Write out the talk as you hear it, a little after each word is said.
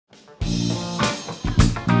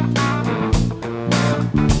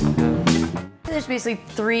just basically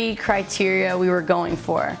 3 criteria we were going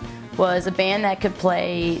for. Was a band that could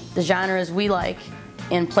play the genres we like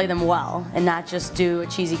and play them well and not just do a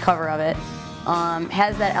cheesy cover of it.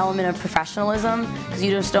 Has that element of professionalism, because you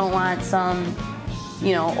just don't want some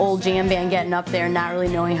old jam band getting up there and not really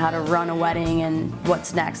knowing how to run a wedding and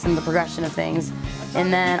what's next and the progression of things.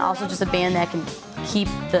 And then also just a band that can keep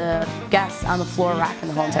the guests on the floor rocking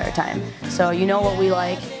the whole entire time. So you know what we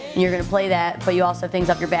like, and you're going to play that, but you also have things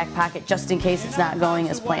up your back pocket just in case it's not going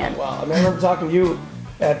as planned. Wow, I remember talking to you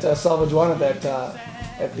at Salvage One at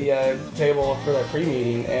the table for that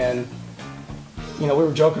pre-meeting, and we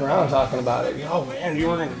were joking around talking about it. Oh man,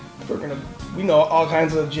 we know all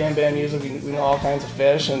kinds of jam band music, we know all kinds of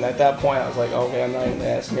Fish, and at that point I was like, okay, I'm not even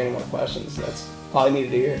asking any more questions. That's all I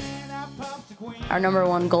needed to hear. Our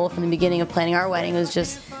 #1 goal from the beginning of planning our wedding was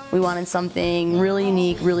just we wanted something really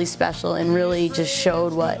unique, really special, and really just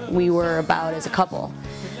showed what we were about as a couple.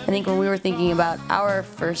 I think when we were thinking about our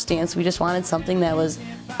first dance, we just wanted something that was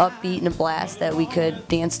upbeat and a blast that we could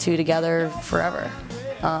dance to together forever.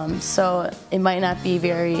 So it might not be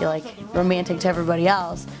very romantic to everybody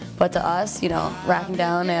else, but to us, rocking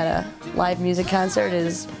down at a live music concert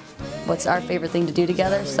is what's our favorite thing to do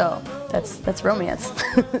together. So that's romance.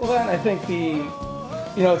 Well, then I think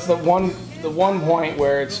it's the one point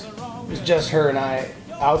where it was just her and I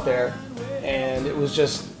out there, and it was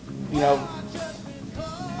just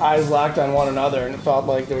eyes locked on one another, and it felt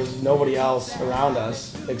like there was nobody else around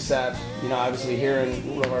us except obviously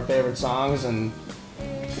hearing one of our favorite songs and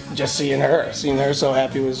just seeing her so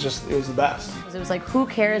happy it was the best. It was like, who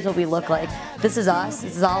cares what we look like? This is us.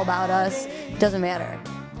 This is all about us. It doesn't matter.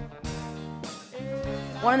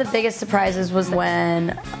 One of the biggest surprises was when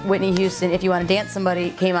Whitney Houston, If You Want to Dance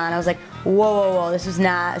Somebody, came on. I was like, whoa, whoa, whoa, this was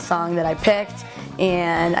not a song that I picked.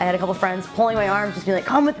 And I had a couple friends pulling my arms, just being like,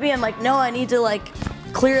 come with me. I'm like, no, I need to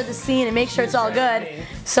clear the scene and make sure it's all good.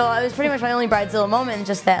 So it was pretty much my only bridezilla moment,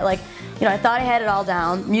 just that I thought I had it all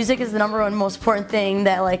down. Music is the #1 most important thing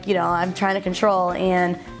that I'm trying to control,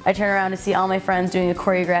 and I turn around to see all my friends doing a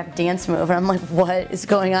choreographed dance move, and I'm like, what is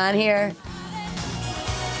going on here?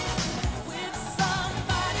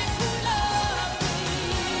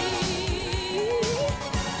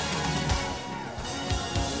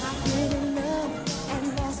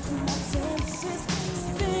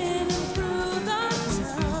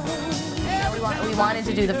 We wanted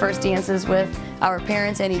to do the first dances with our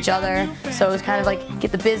parents and each other, so it was kind of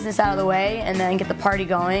get the business out of the way and then get the party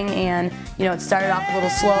going. And it started off a little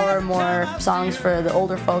slower, more songs for the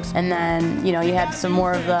older folks, and then you had some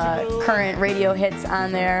more of the current radio hits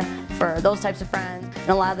on there for those types of friends. And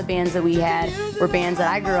a lot of the bands that we had were bands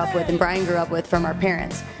that I grew up with and Brian grew up with from our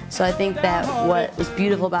parents. So I think that what was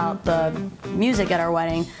beautiful about the music at our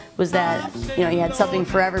wedding was that you had something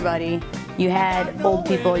for everybody. You had old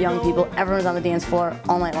people, young people, everyone was on the dance floor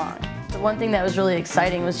all night long. The one thing that was really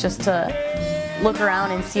exciting was just to look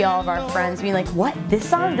around and see all of our friends being like, what, this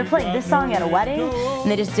song? They're playing this song at a wedding?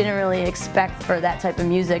 And they just didn't really expect for that type of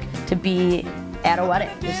music to be at a wedding,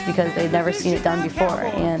 just because they'd never seen it done before.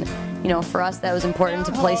 And for us that was important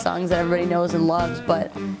to play songs that everybody knows and loves,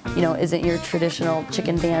 but isn't your traditional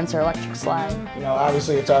chicken dance or electric slide.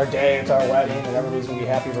 Obviously it's our day, it's our wedding, and everybody's going to be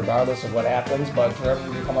happy regardless of what happens, but for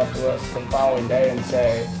everybody to come up to us the following day and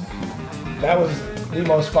say, that was the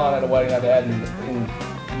most fun at a wedding I've had in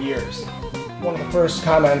years. One of the first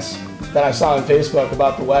comments that I saw on Facebook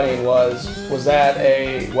about the wedding was that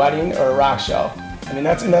a wedding or a rock show? I mean,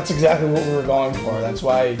 that's exactly what we were going for. That's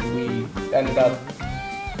why we ended up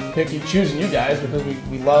choosing you guys, because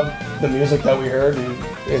we loved the music that we heard,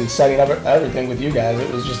 and setting up everything with you guys.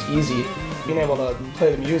 It was just easy. Being able to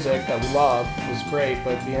play the music that we loved was great,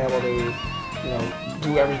 but being able to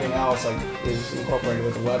do everything else is incorporated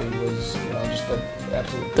with the wedding was just the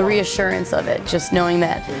absolute. The reassurance of it, just knowing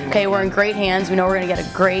that okay, we're in great hands. We know we're gonna get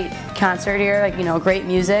a great concert here, great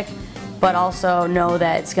music, but also know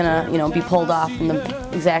that it's gonna be pulled off in the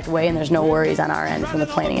exact way, and there's no worries on our end from the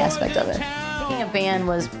planning aspect of it. Picking a band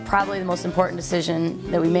was probably the most important decision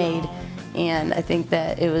that we made, and I think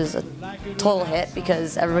that it was a total hit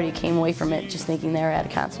because everybody came away from it just thinking they were at a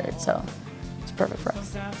concert, so it's perfect for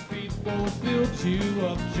us.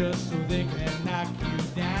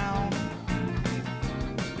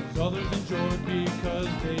 Others enjoy because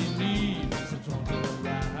they need some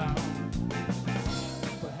around.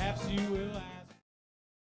 Perhaps you will